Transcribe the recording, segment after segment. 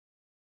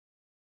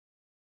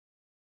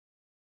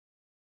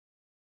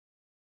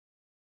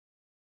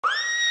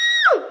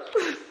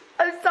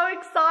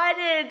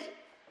excited.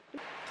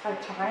 I'm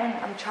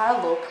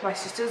trying to look. My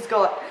sister's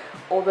got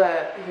all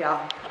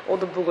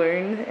the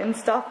balloon and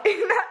stuff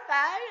in that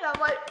bag, and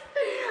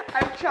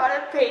I'm trying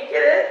to peek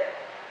at it.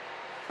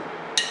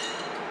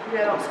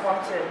 We're not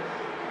sponsored.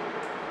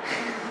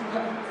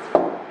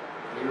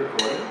 Are you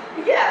recording?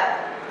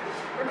 Yeah,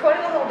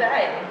 recording the whole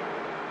day.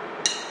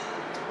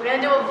 We're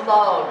gonna do a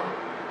vlog.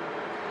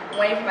 I'm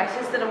waiting for my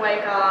sister to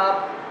wake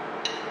up.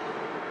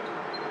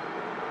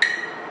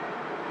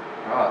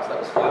 Alright, so that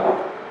was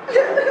fun.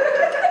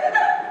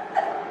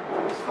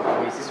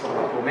 Is this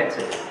what we're meant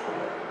to?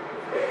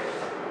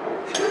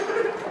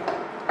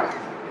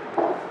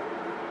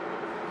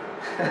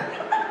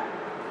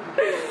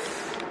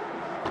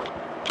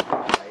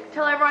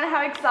 Tell everyone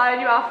how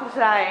excited you are for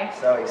today.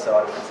 So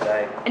excited for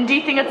today. And do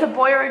you think it's a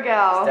boy or a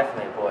girl? It's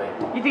definitely a boy.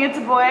 You think it's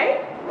a boy?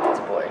 It's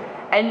a boy.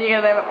 And you're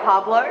gonna name it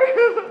Pablo?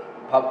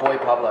 Boy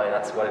Pablo,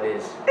 that's what it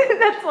is.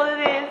 That's what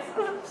it is.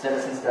 Said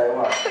it since day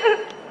one.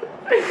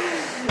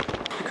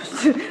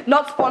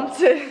 Not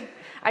sponsored.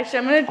 Actually,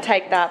 I'm gonna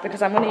take that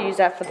because I'm gonna use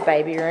that for the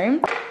baby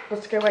room.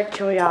 Let's go wake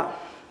Chewy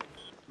up.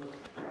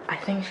 I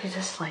think she's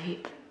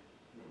asleep.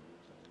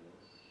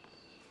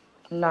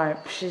 No,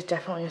 she's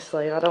definitely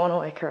asleep. I don't want to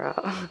wake her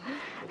up.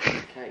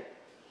 Okay.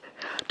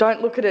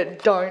 Don't look at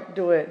it. Don't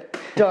do it.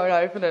 Don't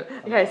open it.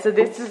 Okay, so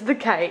this is the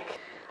cake.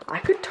 I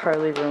could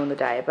totally ruin the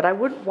day, but I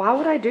would. Why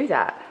would I do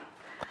that?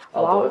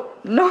 I'll do it.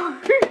 No,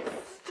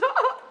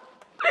 stop.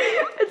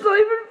 It's not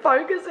even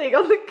focusing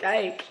on the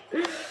cake.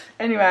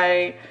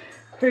 Anyway,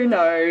 who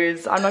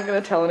knows? I'm not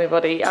gonna tell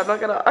anybody. I'm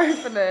not gonna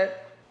open it.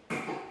 No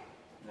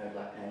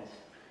black pants.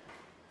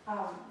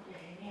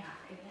 Yeah.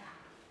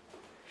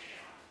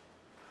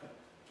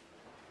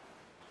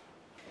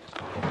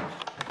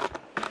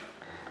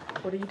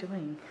 What are you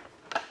doing?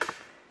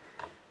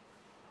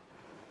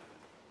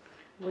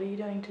 What are you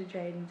doing to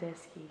Jaden's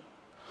esky?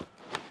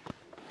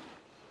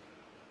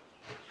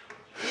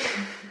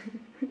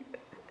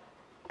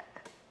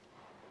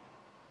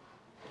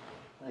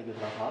 Are they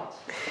good love hearts?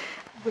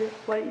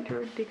 Why don't you draw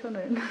a dick on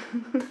it?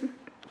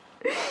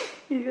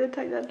 He's gonna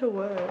take that to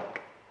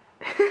work.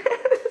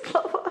 There's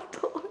love hearts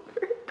all over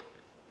it.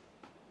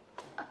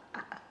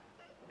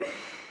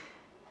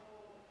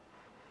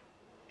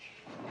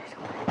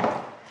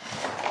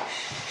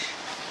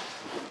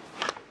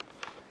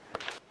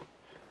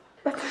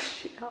 That's a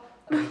shit up.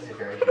 It's a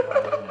very good one,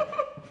 isn't it?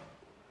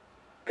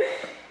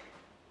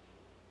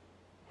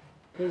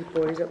 These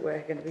boys at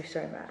work are gonna be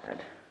so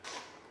mad.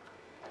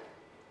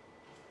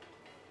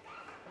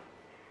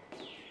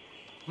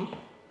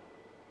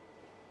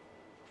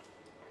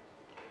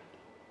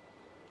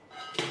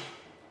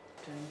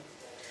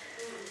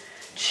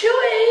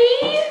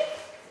 Chewy!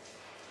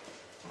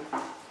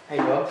 Hey,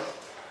 Bob.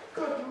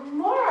 Good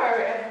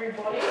morning,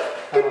 everybody. Hello.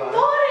 Good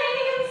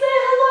morning, and say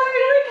hello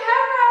to the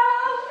camera.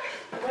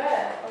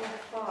 Where? Oh,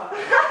 fuck.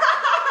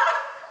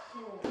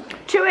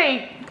 Chewy.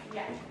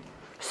 Yeah.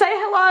 Say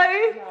hello.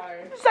 No.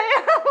 Say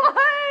hello.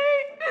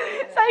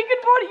 Say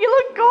good morning. You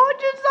look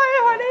gorgeous, though,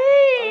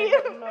 honey.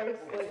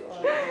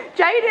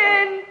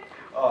 Jaden.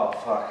 Oh,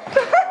 fuck.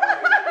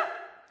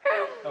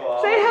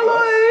 Say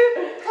hello.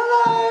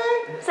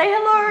 Hello. Say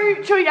hello.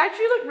 Chewy, you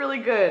actually look really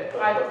good.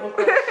 I don't look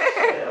good.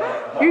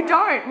 You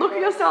don't. Look at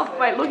yourself.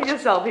 Wait, look at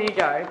yourself. Here you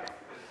go.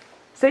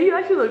 See, you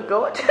actually look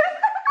good.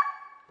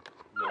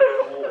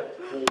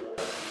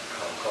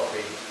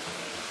 Coffee.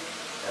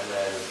 And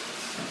then,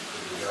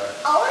 here you go.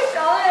 Oh my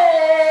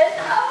god.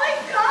 Oh my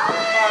god.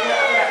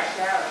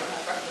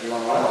 You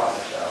want one last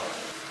shower?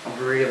 I'm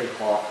really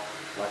hot.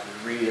 Like,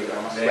 really.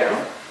 I'm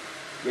sweating.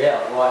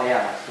 Yeah, right now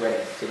I'm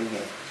sweating, sitting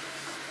here.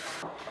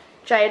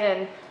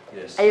 Jaden,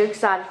 Yes. are you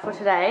excited for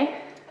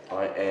today?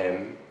 I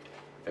am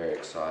very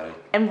excited.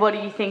 And what do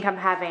you think I'm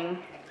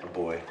having? A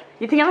boy.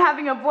 You think I'm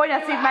having a boy? Now,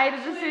 so you've made a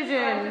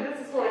decision.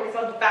 This morning because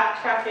I was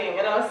backtracking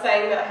and I was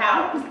saying that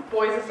how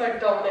boys are so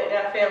dominant in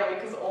our family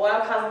because all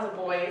our cousins are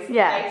boys.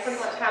 Yes. They pretty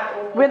much have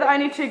all boys. We're the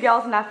only 2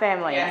 girls in our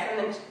family. Yes, and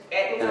then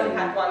Anthony's only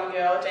had 1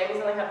 girl,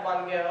 Jamie's only had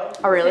 1 girl.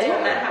 Oh, really?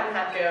 And Matt hadn't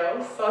had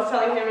girls. So I was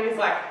telling him and he's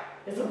like,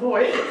 it's a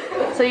boy.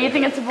 So you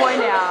think it's a boy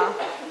now?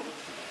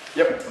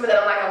 Yep. But then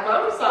I'm like, on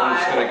mum's side,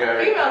 just gonna go-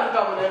 females are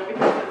dominant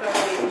because it's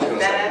just only gonna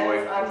say Matt, boy.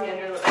 Auntie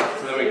Andrew.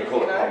 So then we can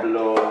call it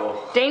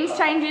Pablo. Dean's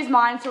changed his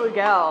mind to a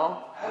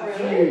girl.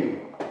 Really?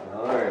 No.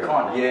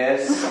 Kinda.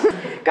 Yes.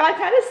 Guys,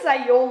 can I just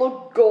say you all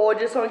look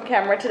gorgeous on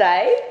camera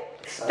today?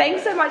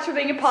 Thanks so much for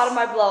being a part of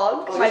my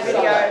vlog, my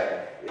video.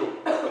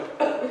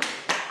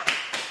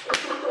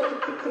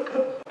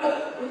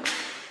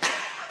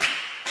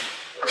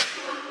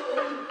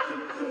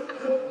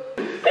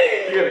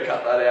 You're gonna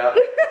cut that out.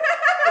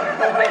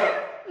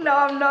 No,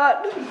 I'm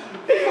not.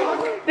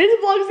 This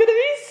vlog's gonna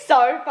be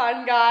so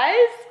fun,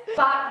 guys.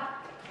 But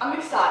I'm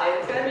excited.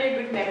 It's gonna be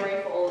a good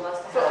memory for all of us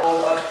to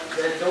have.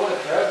 They're doing it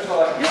first, so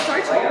I can You're so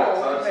play tall out,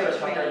 so I just compared gotta to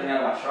chuck me. everything out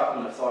of my truck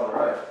on the side of the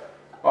road.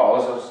 Oh,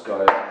 I'll just go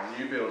to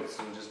new builds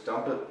and just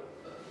dump it.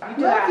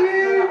 Love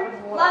you.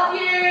 Love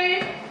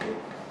you.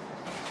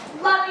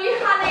 Love you,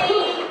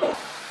 honey.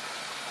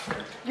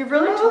 You're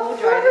really tall,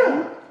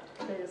 Jaden.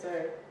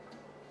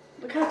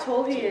 Look how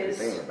tall he Good is.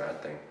 thing or a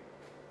bad thing?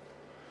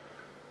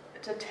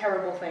 It's a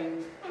terrible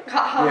thing.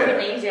 Cut half your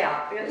Yeah. knees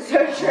out. Get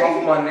surgery.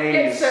 Half my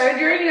Get knees.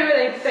 surgery, you know,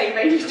 they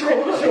make you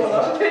taller,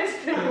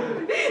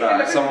 shorter.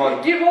 Nah,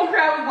 someone. You walk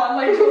around with one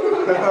leg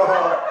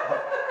taller.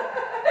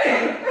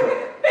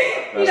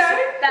 You know,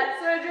 that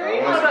surgery.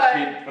 When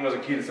I was a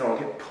kid, someone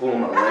kept pulling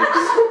my legs.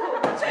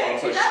 That's why I'm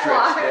so Is that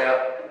stretched why?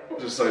 out.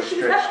 Just so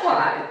stretched. that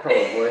why?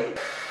 Probably.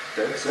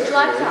 Would you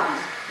like some?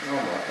 No,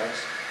 I'm right, thanks.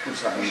 Good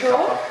something.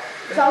 Sure?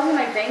 So I was going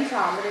to make Dean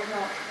some, but he's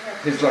not.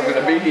 He's not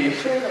gonna be here.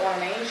 Sure he doesn't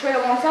want any. Sure you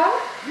don't want some?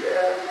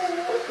 Yeah.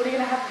 What are you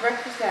going to have for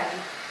breakfast then?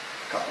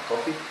 Cup of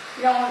coffee.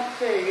 You don't want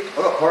food?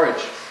 I got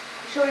porridge.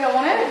 Sure you don't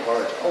want I it? want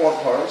porridge. I want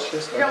porridge.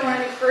 Yes, You don't want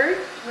any fruit?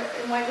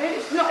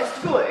 It's not, it's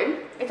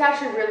good. It's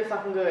actually really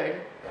fucking good.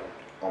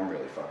 I'm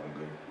really fucking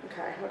good.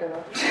 Okay,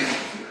 whatever.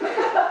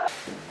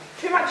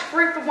 Too much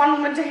fruit for one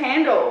woman to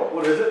handle.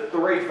 What is it?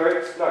 3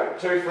 fruits? No,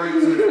 2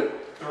 fruits and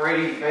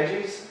 3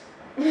 veggies.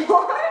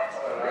 What?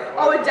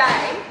 Oh, a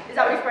day? Is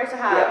that what you're supposed to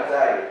have? Yeah, a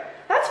day.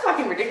 That's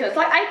fucking ridiculous.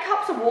 Like 8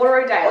 cups of water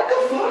a day. What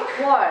the fuck?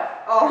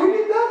 What? Oh, who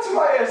did that to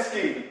my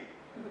esky?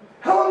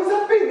 How long has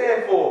that been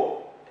there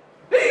for?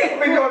 I've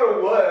been going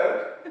to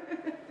work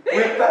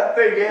with that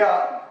thing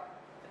out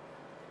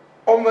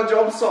on the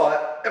job site,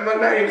 and my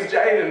name's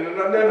Jaden,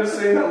 and I've never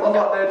seen that love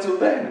up there till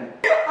then.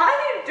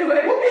 I didn't do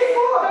it. What the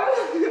fuck?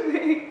 Don't look at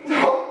me.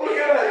 Stop looking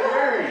at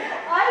you.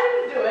 I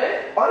didn't do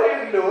it. I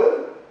didn't do it.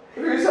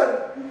 Who said?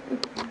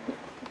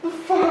 The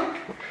fuck?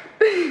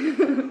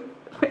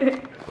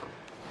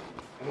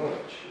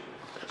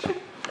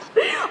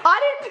 I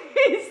didn't.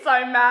 He's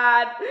so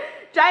mad.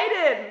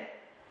 Jaden,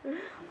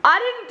 I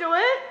didn't do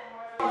it.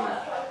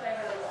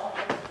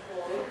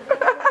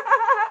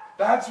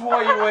 That's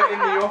why you weren't in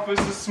the office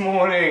this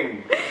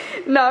morning.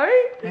 No,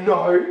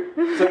 No.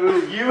 So it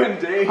was you and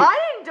Dee. I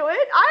didn't do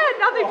it. I had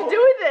nothing to do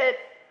with it.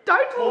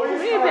 Don't talk to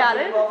me about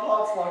it. Love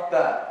hearts like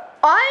that.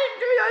 I didn't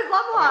do those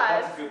love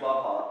hearts. That's a good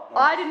love heart.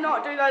 I did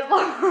not do those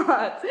love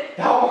hearts.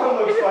 That one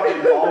looks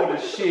fucking bold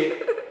as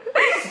shit.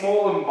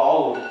 Small and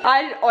bold.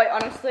 I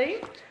honestly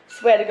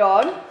swear to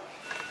God,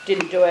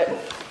 didn't do it.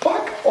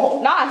 Fuck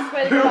off. No, I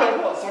swear to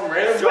God. What, some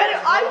random Swear to,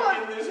 guy I walked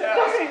want. in this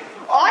house?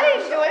 I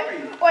didn't do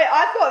it. Wait,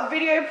 I've got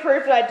video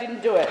proof that I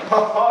didn't do it.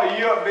 Oh,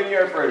 you got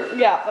video proof.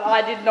 Yeah, but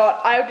I did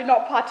not. I did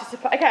not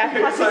participate.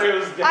 Okay, So it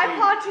was Dee. I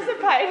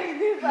participated.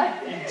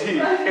 You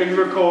did, in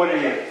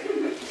recording it.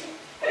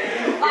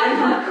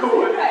 I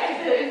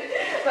participated,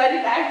 but I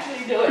didn't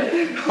actually do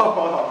it.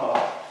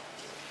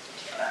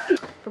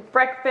 For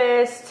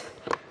breakfast,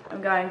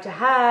 I'm going to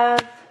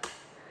have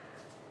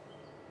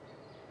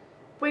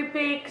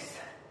Weet-Bix,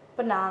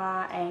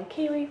 banana, and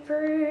kiwi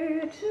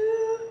fruit.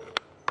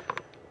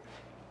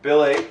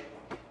 Billy.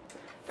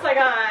 So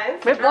guys,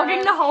 We're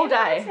vlogging the whole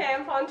day.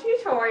 tampon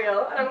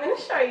tutorial, and I'm going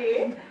to show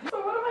you. So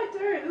what do I do?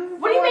 This is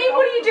What do you so mean?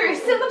 What do you do?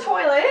 uncomfortable. Sit in the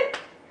toilet,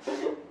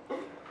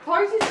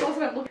 close his doors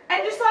and look,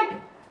 and just like,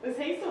 Is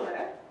he still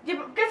there? yeah,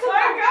 but get some,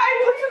 Oh,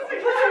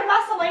 guys, put some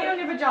Vaseline on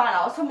your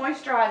vagina or some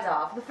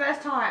moisturizer for the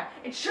first time.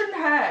 It shouldn't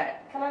hurt.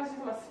 Can I just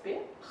use my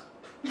spit?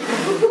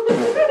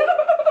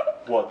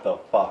 What the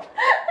fuck?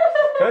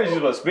 Can I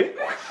use my spit?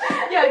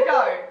 Yeah,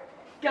 go.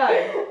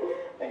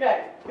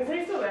 Okay, is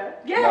he still there?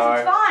 Yes, No.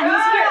 it's fine. He's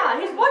No.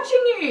 here. He's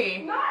watching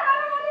you. No, I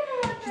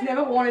don't want to go. She's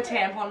never worn a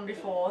tampon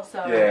before,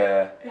 so.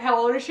 Yeah. How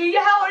old is she?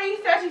 Yeah, how old are you?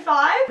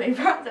 35? He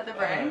runs at the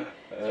brain.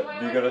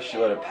 You got a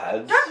shitload of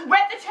pads? Don't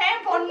wet the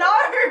tampon, no!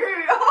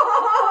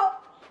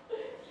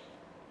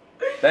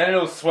 Then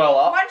it'll swell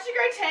up. Once you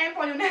go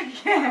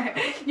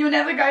tampon, you'll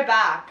never go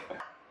back.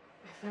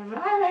 I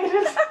made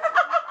it.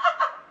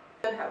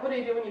 What do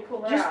you do when you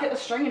pull it Just out? get the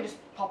string and just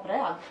pop it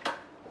out.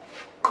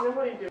 And then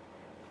what do you do?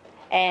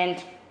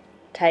 And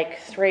take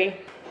 3.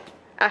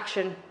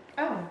 Action.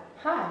 Oh,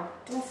 hi.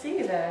 Didn't see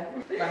you there.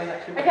 That is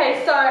actually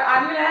Okay, so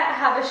I'm gonna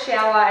have a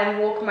shower and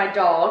walk my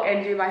dog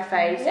and do my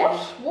face.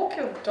 What? Walk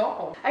your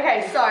dog.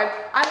 Okay, so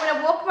I'm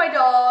gonna walk my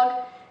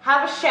dog,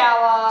 have a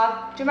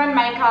shower, do my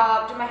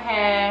makeup, do my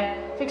hair,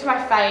 fix my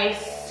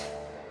face,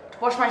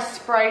 wash my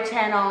spray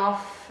tan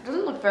off. It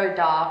doesn't look very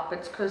dark, but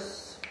it's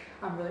because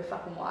I'm really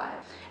fucking white.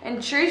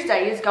 And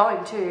Tuesday is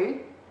going to.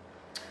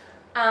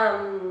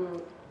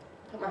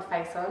 Put my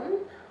face on.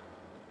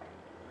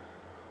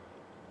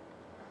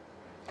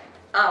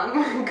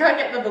 Go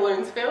get the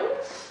balloons filled.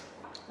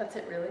 That's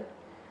it, really.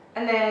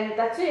 And then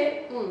that's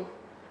it. Mm.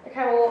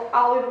 Okay, well,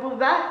 we'll be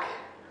back.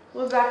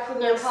 We'll be back for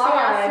the You'll see car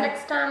us ride.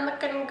 next time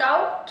looking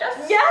gorgeous.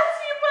 Yes,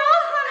 you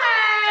will,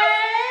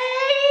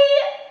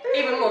 honey!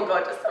 Even more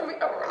gorgeous than we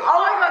already Oh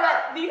my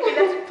god, you think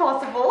that's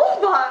impossible,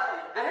 but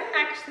I don't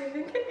actually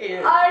think it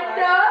is. I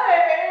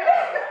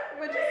know!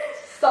 We're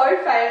just, So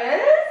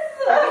famous.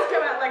 we just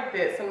go out like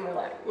this and we're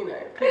like, you know,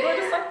 people are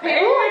just like,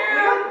 People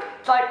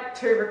like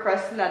 2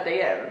 requests in our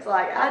DMs.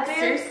 Like, I did.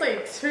 seriously,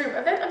 too.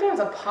 I think our DMs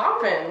are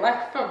popping.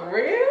 Like, for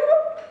real?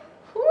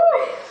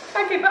 Whew.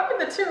 I keep up with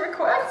the 2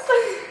 requests.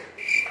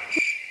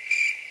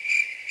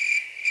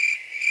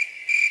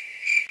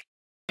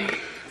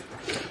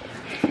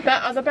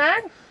 That other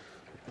bag?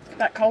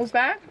 That Coles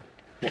bag?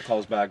 What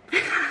Coles bag?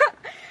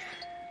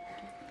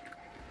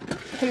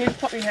 Can you just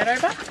pop your head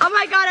over? Oh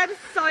my god, I'm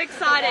so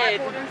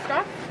excited. And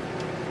stuff.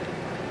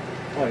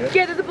 Oh, yeah.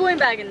 Yeah, there's a balloon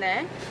bag in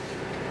there.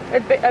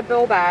 A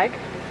ball bag.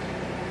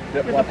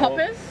 Yep, With the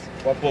poppers.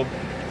 Whiteboard.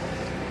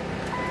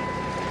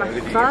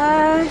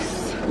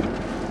 First.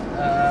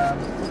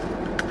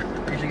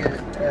 Usually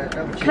get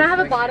double Can I have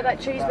a bite of that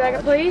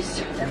cheeseburger, please?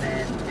 And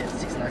then get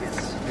 6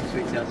 nuggets.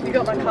 Sweet sauce. You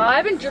got my I card?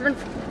 haven't driven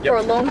for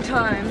a long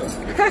time.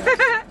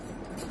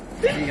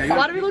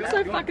 Why do we look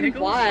so fucking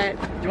white?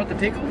 Do you want the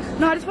pickles?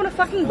 No, I just want a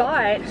fucking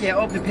bite. Yeah,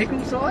 of the pickle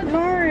side?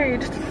 No,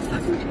 just a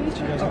fucking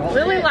cheeseburger.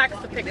 Lily likes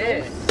the pickles.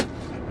 There.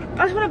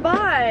 I just want a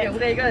bite. Yeah, well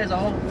there you go, there's a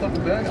whole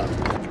fucking burger.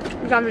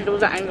 I'm trying to do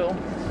the angle.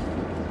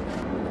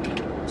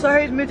 So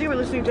whose music are we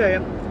listening to?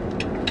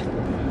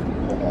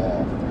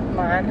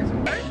 Mine.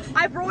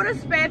 I brought a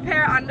spare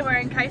pair of underwear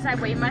in case I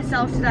wee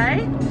myself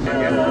today.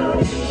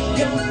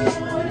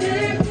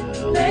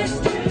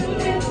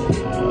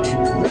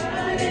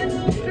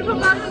 Should we put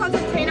Mark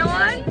Constantino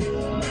on?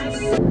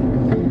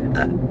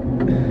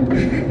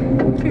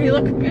 You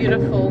look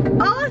beautiful.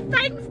 Oh,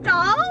 thanks,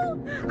 doll!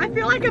 I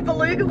feel like a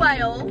beluga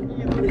whale.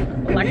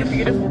 Like a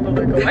beautiful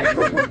beluga whale.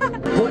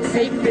 What's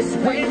safest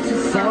way to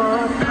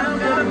fall? I'm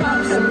gonna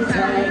pop some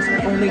tags.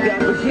 Only got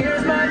but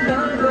here's my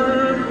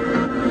number.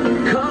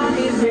 Call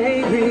me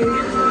baby.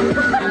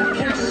 I'll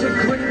cash a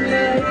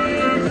grenade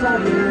for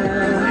you.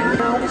 I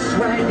know this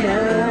right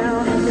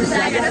now. 'Cause I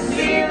got a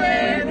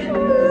feeling.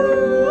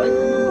 Ooh,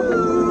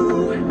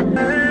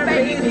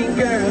 baby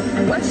girl,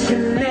 what's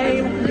your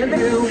name? You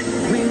do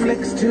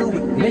remix to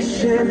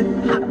ignition.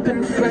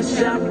 Hopping fresh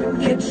out the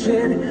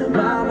kitchen.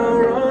 Mama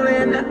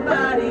rolling that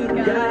body.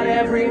 Got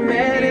every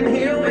man in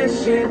here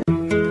wishing.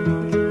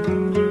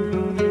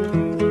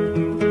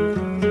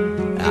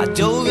 I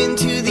dove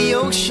into the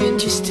ocean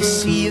just to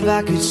see if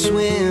I could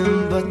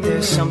swim, but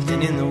there's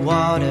something in the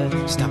water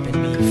stopping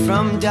me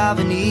from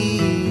diving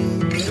in.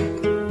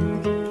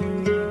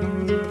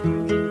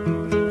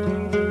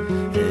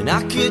 And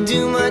I could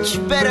do much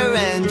better,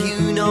 and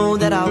you know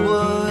that I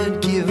would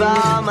give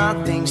all my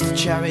things to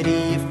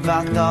charity if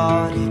I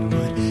thought it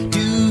would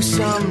do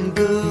some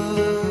good.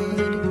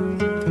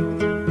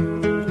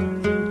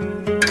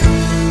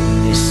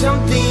 There's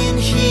something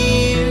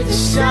here, there's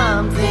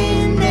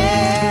something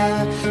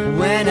there.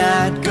 We're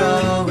not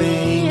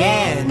going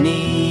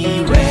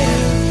anywhere.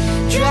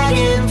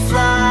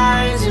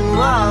 Dragonflies and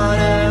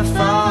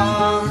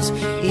waterfalls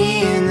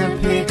in the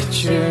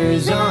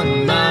pictures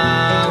on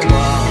my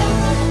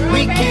wall.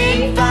 We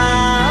can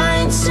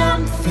find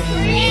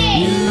something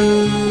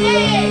new.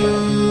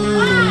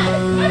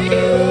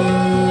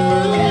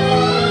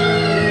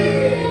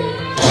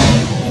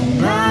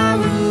 In my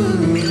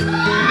room.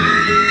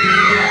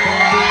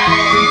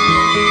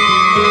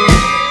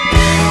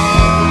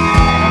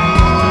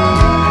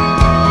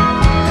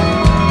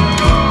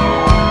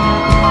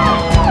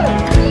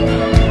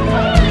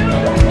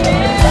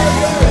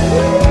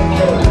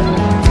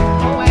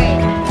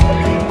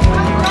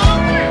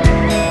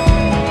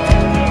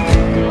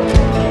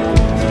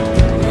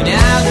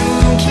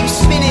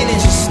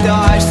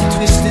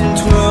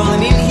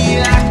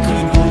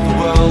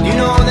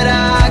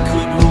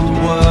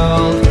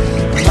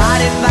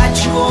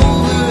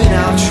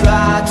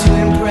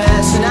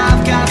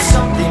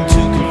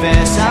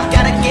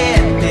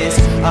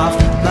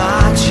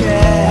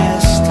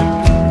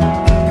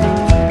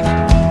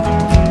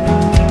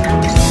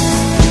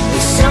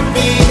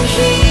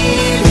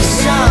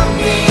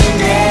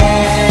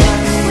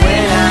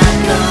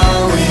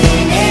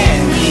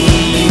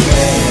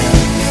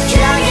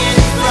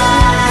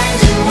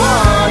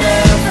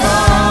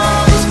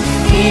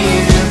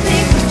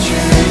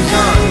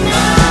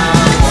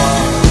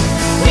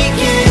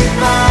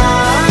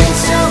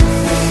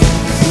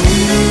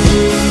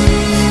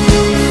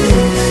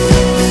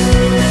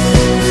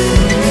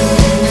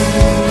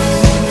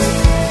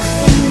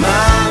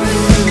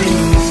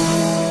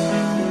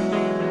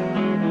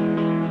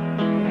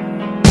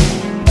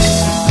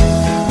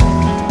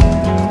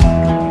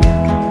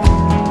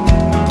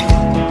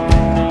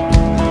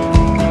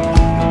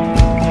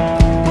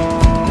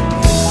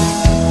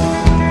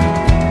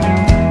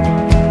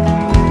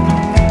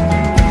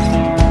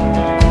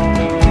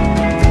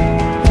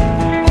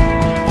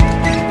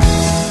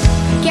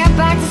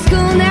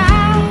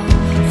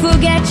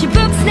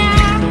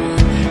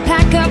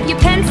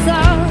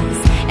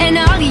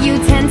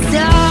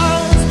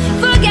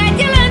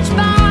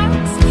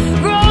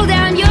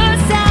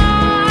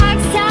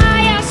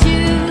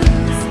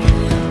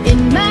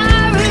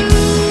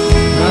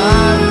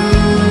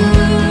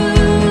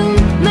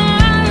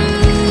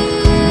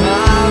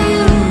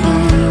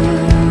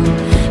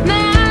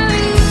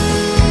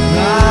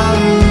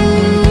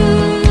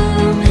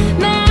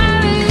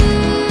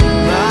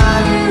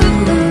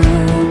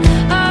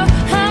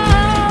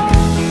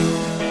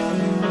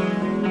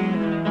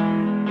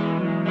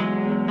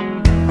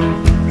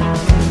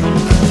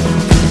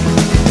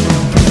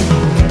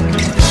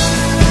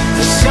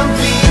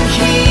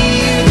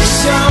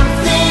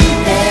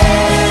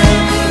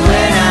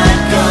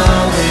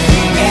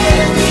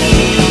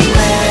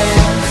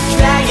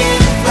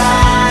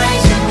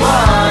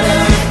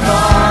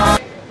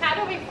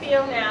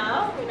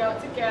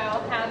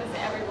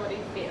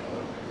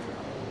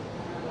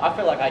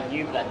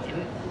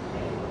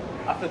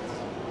 I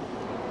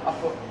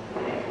thought.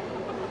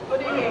 What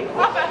do you mean?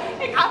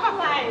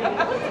 Explain.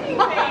 What do you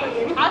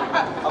mean?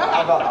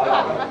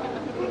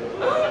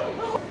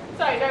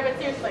 Sorry, no, but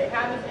seriously,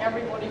 how does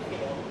everybody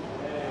feel?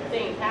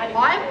 Dean, how do you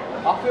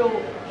feel? I feel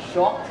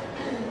shocked.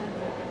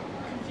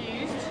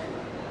 Confused?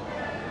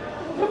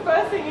 The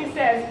first thing he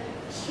says,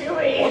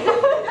 Chewy.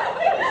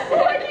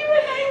 Like you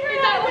were angry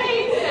at me.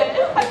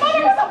 I thought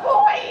it was a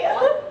boy.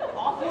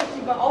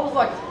 I was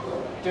like,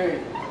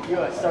 dude, you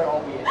are so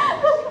obvious.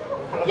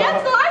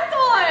 Yes, I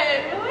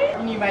thought. Really?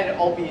 And you made it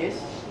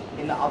obvious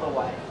in the other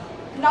way.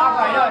 No.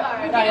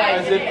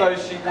 As if though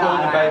she called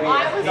the baby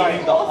I was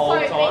he the whole also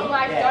being time.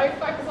 like, Yeah. don't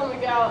focus on the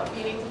girl,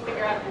 you need to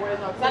figure out a boy as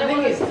well. Because I The don't thing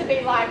want is- this to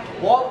be like,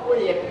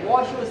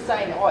 Why she was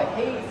saying, oh,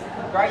 he's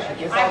great at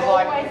this, I I've was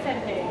like, always said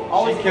he.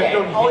 She kept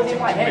on I was hinting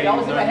in my to head, me, I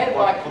was in my head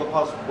like, for the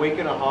past week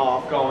and a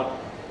half, going,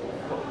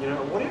 you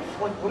know, what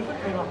if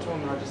I came up to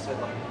him and I just said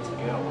like, it's a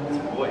girl, it's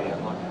a boy,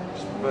 and like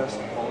just reverse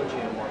apology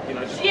and like, you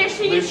know, just Yeah,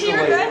 she literally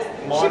reversed.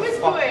 She mind was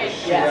fuck the good.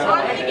 shit Yeah, out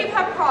I'm of gonna me. give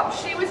her props.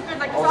 She was good.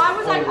 Like, I cause was I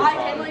was like, full I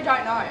retarded. genuinely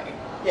don't know.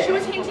 Yeah. She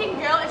was hinting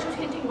girl and she was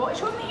hinting boy.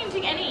 She wasn't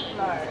hinting any.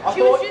 No. I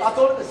She was thought, just. I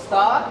thought at the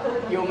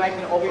start you were making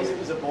it obvious it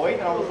was a boy,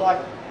 and I was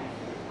like,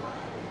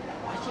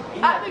 why should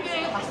be At that? the This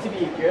beginning- has to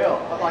be a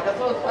girl. But like that's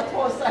what I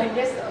was saying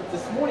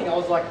this morning. I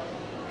was like,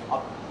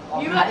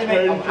 I'm You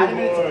adamant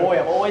it's a boy.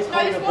 I've always No,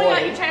 called it this a morning boy.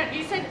 like,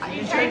 you said you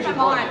changed changed my your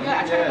mind. mind. You're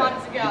like, I changed my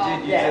mind as a girl. You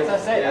did. Yeah, as I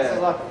said, Yeah. that's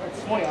what I was like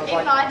this morning. I was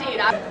Even like,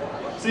 I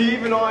did. See,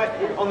 even I,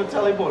 on the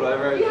teleboard, I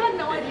wrote You had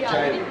no idea. I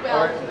Jane, did I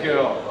well. wrote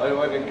girl, I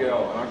wrote a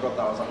girl, and I got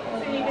that, I was like, So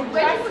oh, you can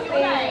Where just did you put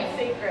be your name?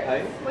 secret.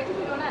 hey, Where did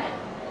you put your name?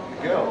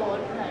 girl,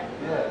 Board. Okay.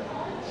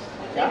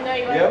 yeah. Even though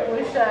you wear Yep. a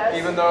blue shirt.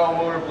 Even though I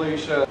wore a blue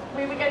shirt.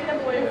 We were getting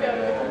the blue film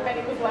and the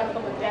confetti was left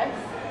on the desk.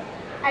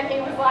 And he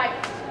was like,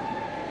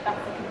 that's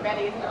the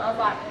confetti, isn't it? I was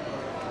like,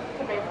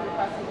 could be from the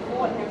person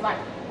before. And he was like,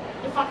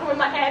 you're fucking with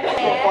my head.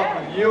 fuck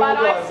with you But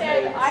guys' I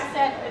heads.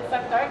 said, it's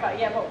left over.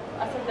 Yeah, but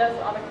I said, there's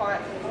other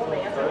clients before me.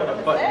 I said, well, if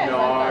it's But there, it's no.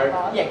 left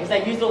over. yeah, because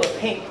they used all the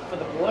pink for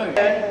the balloon.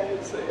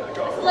 See, I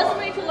got It's a lesson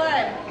we need to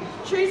learn.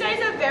 Tuesday's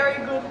a very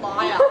good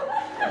liar.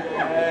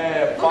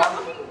 Yeah, Look, I'm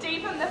fuck. looking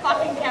deep in the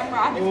fucking camera.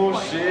 at this Oh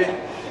point. shit.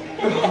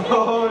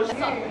 Oh shit.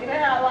 You know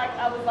how like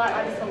I was like,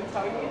 I just want to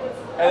tell you this.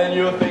 And then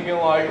you're thinking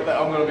like, that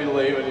I'm gonna be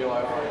leaving, you're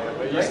like, oh yeah,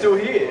 but you're still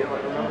here,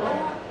 like, remember?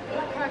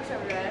 That Coke's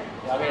over there.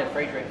 I'll get a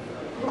free drink.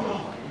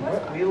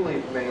 What will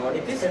leave me? Like,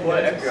 If this ten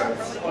works, minutes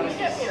ago. Can you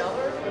get me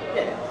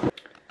another?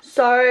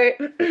 So,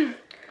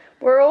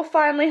 we're all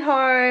finally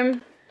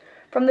home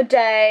from the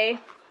day.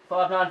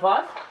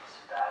 595.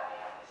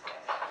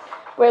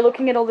 We're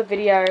looking at all the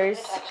videos.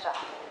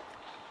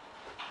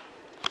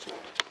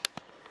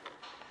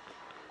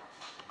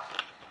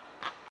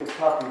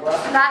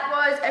 That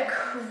was a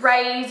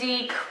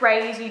crazy,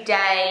 crazy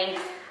day.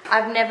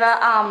 I've never,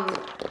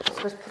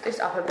 let's put this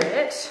up a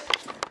bit.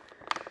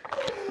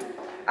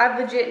 I've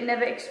legit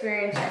never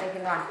experienced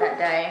anything like that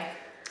day.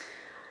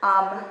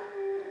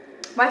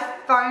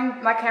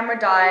 My camera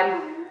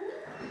died.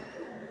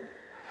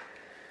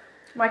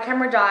 My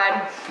camera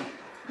died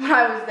when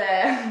I was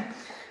there.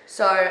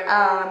 So,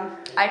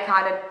 I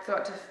kind of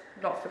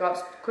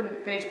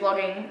couldn't finish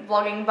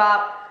vlogging,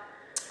 but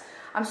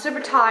I'm super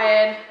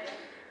tired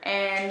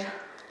and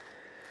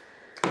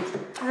I'm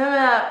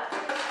gonna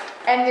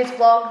end this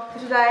vlog for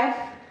today.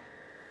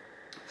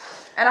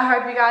 And I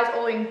hope you guys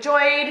all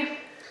enjoyed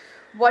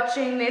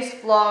watching this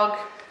vlog.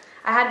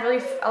 I had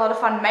a lot of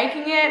fun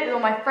making it with all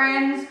my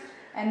friends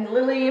and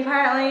Lily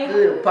apparently.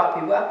 Little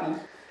puppy wuppy.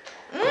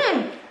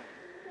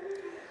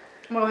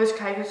 Well, this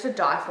cake is to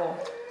die for.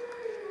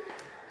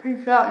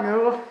 Peace out,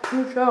 Noah.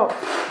 Peace out.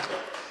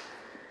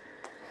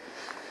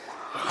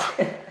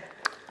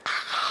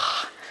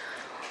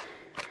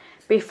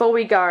 Before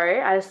we go,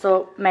 I just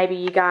thought maybe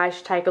you guys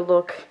should take a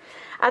look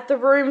at the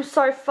room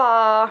so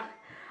far.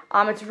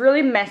 It's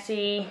really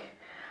messy,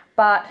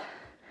 but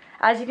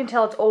as you can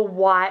tell, it's all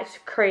white,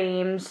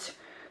 creams,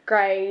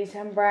 greys,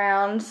 and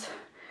browns.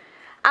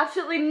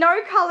 Absolutely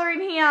no colour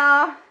in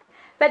here.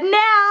 But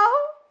now,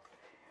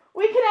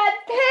 we can add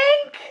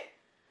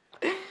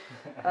pink.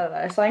 I don't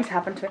know, something's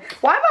happened to me.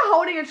 Why am I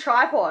holding a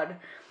tripod?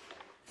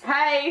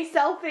 Hey,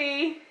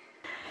 selfie.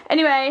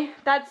 Anyway,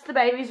 that's the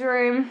baby's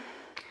room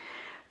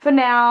for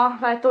now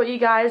that I thought you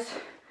guys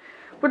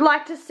would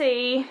like to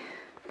see.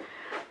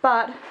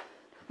 But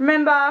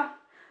remember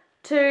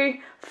to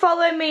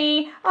follow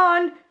me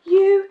on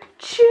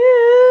YouTube.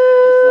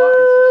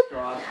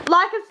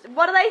 Like and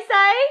what do they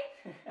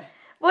say?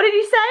 What did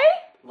you say?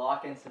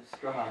 Like and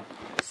subscribe.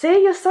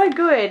 See, you're so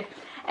good.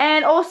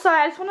 And also,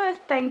 I just want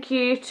to thank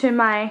you to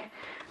my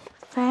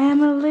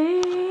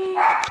family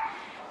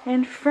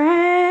and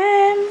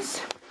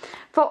friends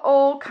for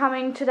all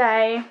coming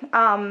today.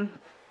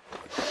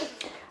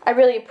 I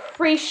really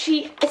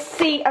appreciate,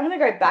 I'm going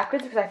to go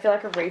backwards because I feel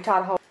like a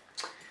retard.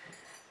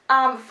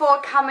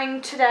 For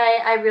coming today,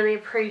 I really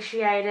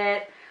appreciate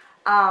it.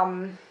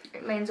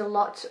 It means a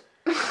lot.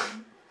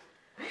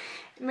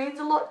 It means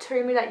a lot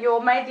to me that you all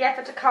made the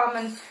effort to come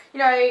and, you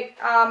know,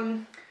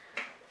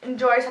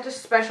 enjoy such a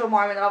special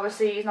moment that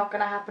obviously is not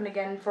going to happen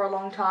again for a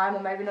long time, or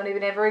maybe not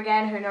even ever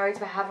again. Who knows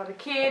if I have another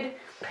kid.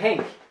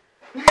 Pink.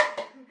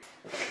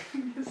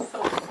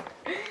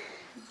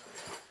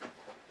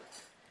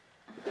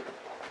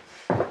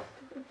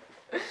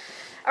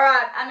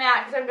 Alright, I'm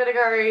out because I'm going to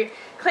go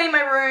clean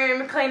my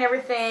room, clean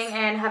everything,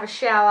 and have a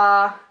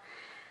shower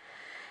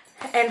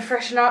and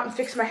freshen up and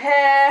fix my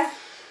hair.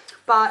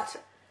 But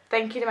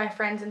thank you to my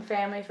friends and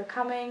family for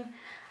coming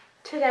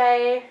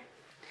today.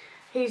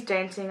 He's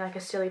dancing like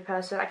a silly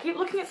person. I keep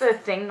looking at the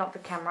thing, not the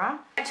camera.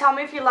 Tell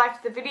me if you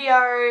liked the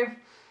video.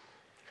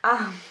 Do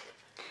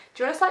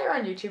you want to start your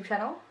own YouTube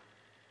channel?